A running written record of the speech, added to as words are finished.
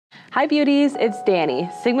Hi beauties, it's Danny,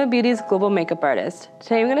 Sigma Beauty's global makeup artist.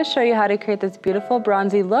 Today I'm going to show you how to create this beautiful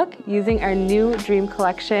bronzy look using our new Dream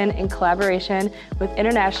collection in collaboration with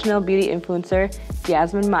international beauty influencer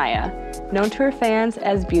Yasmin Maya, known to her fans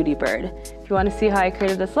as BeautyyBird. If you want to see how I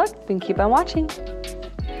created this look, then keep on watching.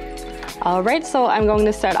 Alright, so I'm going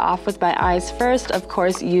to start off with my eyes first, of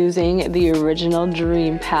course using the original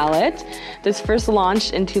Dream palette. This first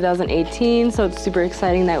launched in 2018, so it's super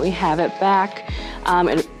exciting that we have it back.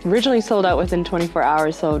 It originally sold out within 24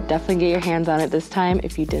 hours, so definitely get your hands on it this time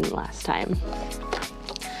if you didn't last time.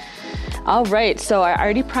 Alright, so I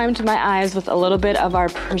already primed my eyes with a little bit of our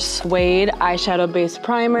Persuade eyeshadow base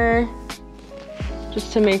primer,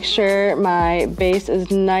 just to make sure my base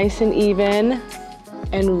is nice and even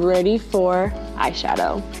and ready for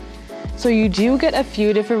eyeshadow. So you do get a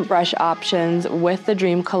few different brush options with the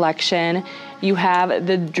Dream collection. You have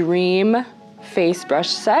the Dream face brush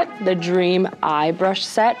set, the Dream eye brush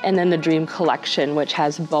set, and then the Dream collection, which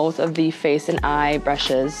has both of the face and eye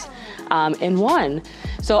brushes in one.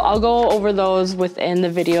 So I'll go over those within the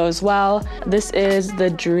video as well. This is the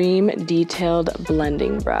Dream detailed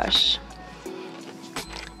blending brush.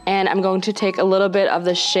 And I'm going to take a little bit of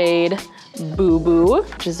the shade Boo Boo,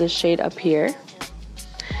 which is this shade up here.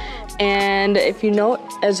 And if you note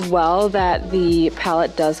as well that the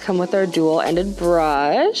palette does come with our dual-ended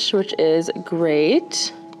brush, which is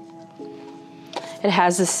great. It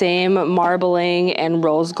has the same marbling and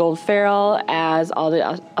rose gold ferrule as all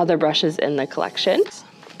the other brushes in the collection.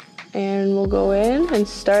 And we'll go in and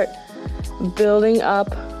start building up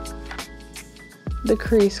the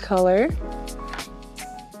crease color,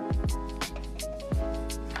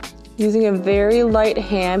 using a very light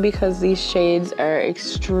hand because these shades are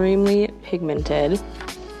extremely pigmented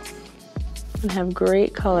and have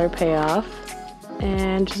great color payoff.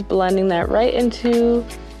 And just blending that right into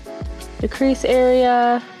the crease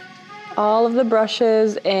area. All of the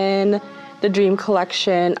brushes in the Dream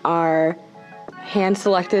collection are hand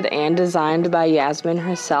selected and designed by Yasmin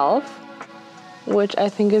herself, which I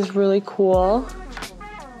think is really cool.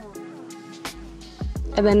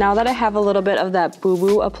 And then now that I have a little bit of that Boo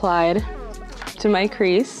Boo applied to my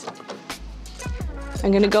crease,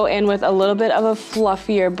 I'm gonna go in with a little bit of a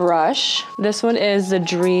fluffier brush. This one is the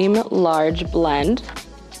Dream Large Blend.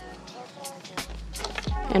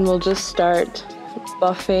 And we'll just start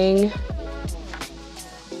buffing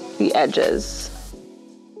the edges.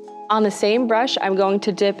 On the same brush, I'm going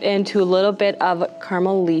to dip into a little bit of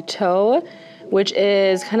Carmelito, which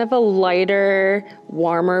is kind of a lighter,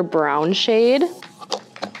 warmer brown shade.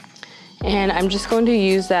 And I'm just going to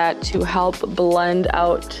use that to help blend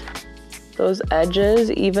out those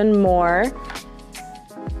edges even more,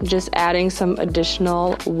 just adding some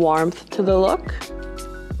additional warmth to the look.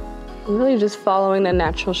 I'm really just following the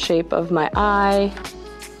natural shape of my eye,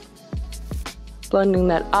 blending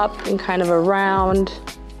that up and kind of around.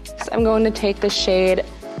 So I'm going to take the shade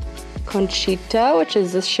Conchita, which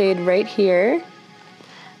is this shade right here,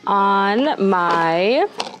 on my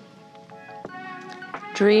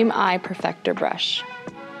Dream Eye Perfector brush.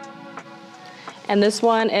 And this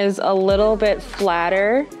one is a little bit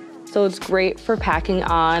flatter, so it's great for packing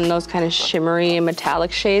on those kind of shimmery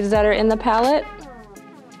metallic shades that are in the palette.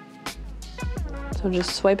 So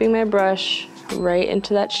just swiping my brush right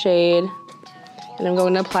into that shade, and I'm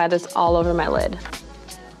going to apply this all over my lid.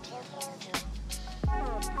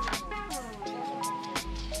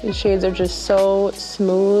 These shades are just so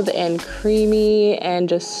smooth and creamy and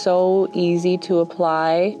just so easy to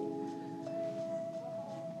apply.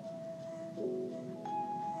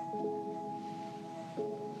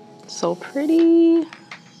 So pretty.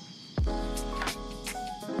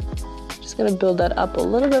 Just gonna build that up a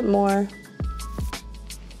little bit more.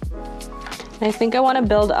 And I think I wanna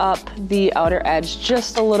build up the outer edge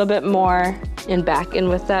just a little bit more and back in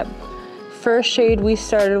with that first shade we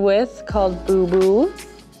started with called Boo Boo.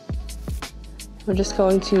 We're just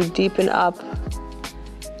going to deepen up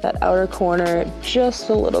that outer corner just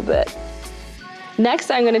a little bit. Next,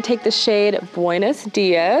 I'm going to take the shade Buenos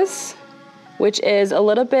Dias, which is a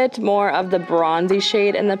little bit more of the bronzy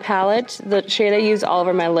shade in the palette. The shade I use all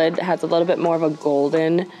over my lid has a little bit more of a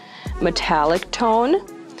golden metallic tone.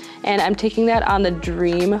 And I'm taking that on the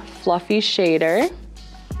Dream Fluffy Shader.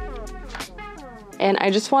 And I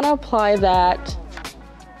just want to apply that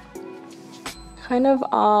kind of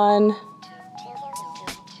on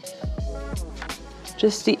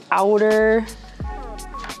just the outer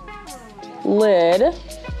lid,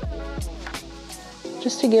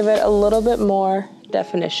 just to give it a little bit more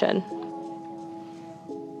definition.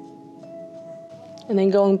 And then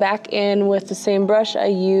going back in with the same brush I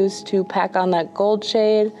used to pack on that gold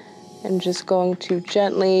shade, I'm just going to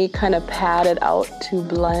gently kind of pat it out to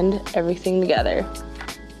blend everything together.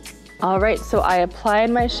 All right, so I applied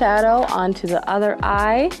my shadow onto the other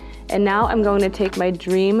eye, and now I'm going to take my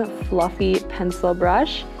Dream Fluffy pencil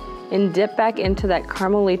brush and dip back into that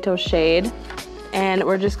Carmelito shade, and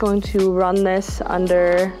we're just going to run this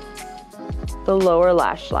under the lower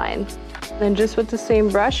lash line. Then just with the same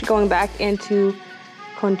brush, going back into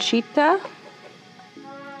Conchita,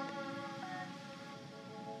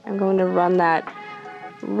 I'm going to run that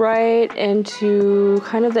right into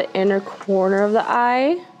kind of the inner corner of the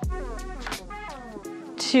eye.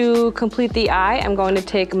 To complete the eye, I'm going to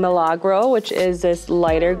take Milagro, which is this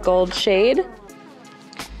lighter gold shade.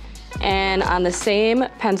 And on the same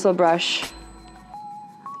pencil brush,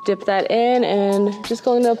 dip that in and just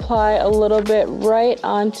going to apply a little bit right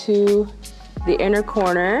onto the inner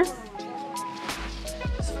corner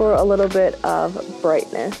just for a little bit of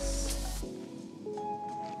brightness.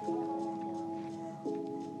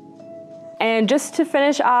 And just to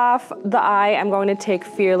finish off the eye, I'm going to take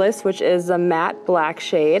Fearless, which is a matte black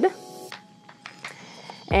shade.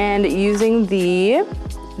 And using the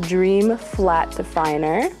Dream Flat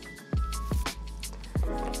Definer,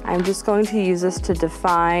 I'm just going to use this to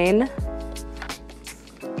define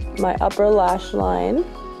my upper lash line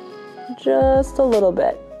just a little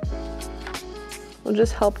bit. It'll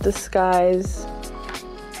just help disguise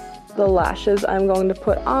the lashes I'm going to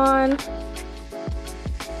put on.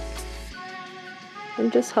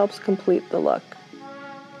 And just helps complete the look.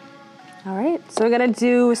 All right, so we're gonna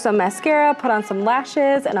do some mascara, put on some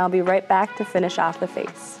lashes, and I'll be right back to finish off the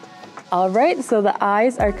face. All right, so the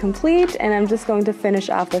eyes are complete, and I'm just going to finish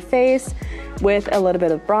off the face with a little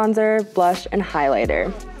bit of bronzer, blush, and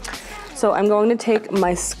highlighter. So I'm going to take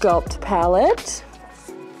my Sculpt palette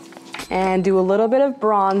and do a little bit of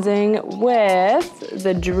bronzing with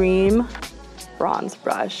the Dream bronze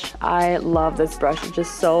brush. I love this brush. It's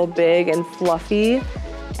just so big and fluffy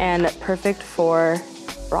and perfect for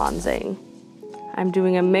bronzing. I'm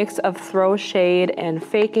doing a mix of Throw Shade and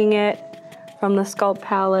Faking It from the Sculpt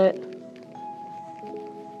palette.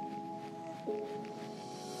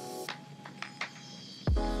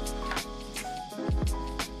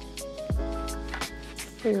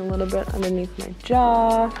 Bring a little bit underneath my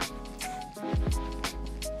jaw,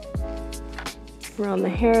 around the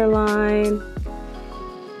hairline.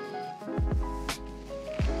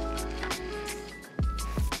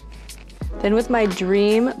 Then with my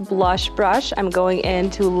Dream blush brush, I'm going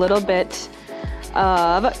into a little bit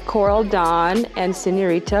of Coral Dawn and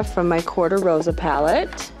Senorita from my Quarter Rosa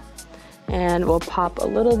palette. And we'll pop a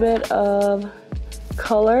little bit of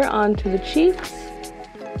color onto the cheeks.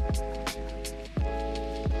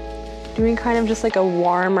 Doing kind of just like a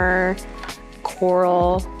warmer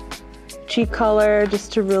coral cheek color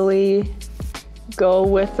just to really go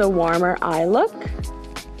with the warmer eye look.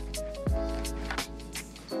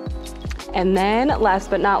 And then last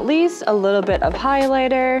but not least, a little bit of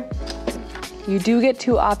highlighter. You do get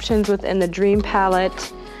two options within the Dream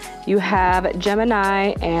palette. You have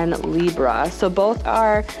Gemini and Libra. So both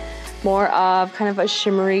are more of kind of a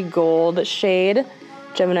shimmery gold shade.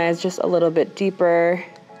 Gemini is just a little bit deeper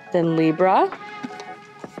than Libra.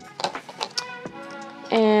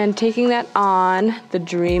 And taking that on the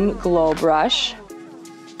Dream Glow brush.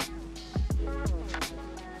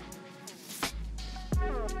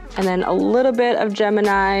 And then a little bit of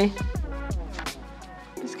Gemini,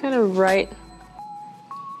 just kind of right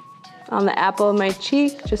on the apple of my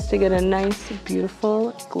cheek, just to get a nice,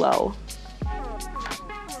 beautiful glow.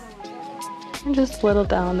 And just a little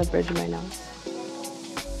down the bridge of my nose.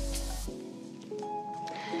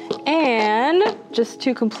 And just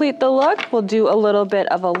to complete the look, we'll do a little bit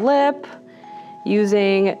of a lip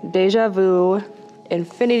using Deja Vu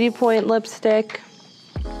Infinity Point lipstick,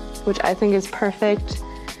 which I think is perfect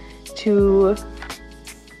to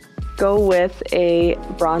go with a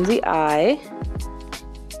bronzy eye,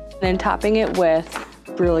 and then topping it with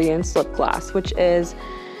Brilliance lip gloss, which is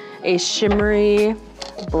a shimmery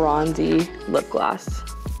bronzy lip gloss.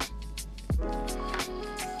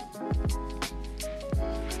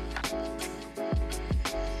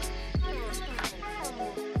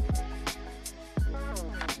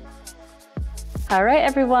 All right,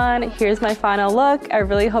 everyone, here's my final look. I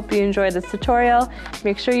really hope you enjoyed this tutorial.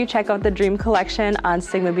 Make sure you check out the Dream collection on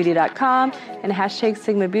SigmaBeauty.com and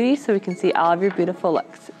 #SigmaBeauty so we can see all of your beautiful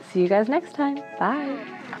looks. See you guys next time. Bye.